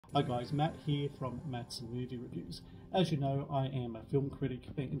Hi guys, Matt here from Matt's Movie Reviews. As you know, I am a film critic,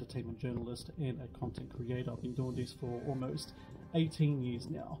 an entertainment journalist, and a content creator. I've been doing this for almost 18 years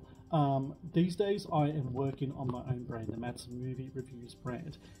now. These days I am working on my own brand, the Matt's Movie Reviews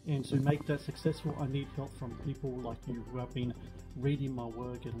brand, and to make that successful I need help from people like you who have been reading my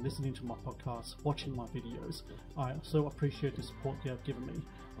work and listening to my podcasts, watching my videos. I so appreciate the support you have given me.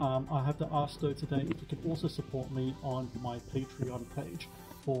 I have to ask though today if you can also support me on my Patreon page.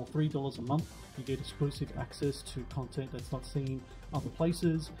 For $3 a month, you get exclusive access to content that's not seen other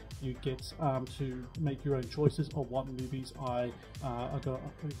places. You get to make your own choices of what movies I are going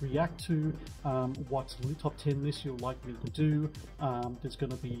to react to, what top 10 lists you'll like me to do. There's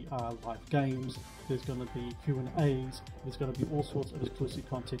going to be live games, there's going to be Q&As, there's going to be all sorts of exclusive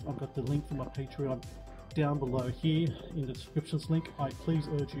content. I've got the link for my Patreon down below here in the descriptions link. I please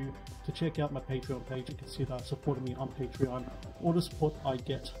urge you to check out my Patreon page and consider supporting me on Patreon. All the support I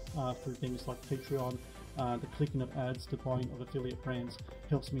get through things like Patreon, the clicking of ads, the buying of affiliate brands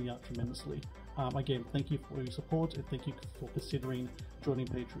helps me out tremendously. Again, thank you for your support and thank you for considering joining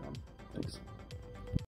Patreon. Thanks.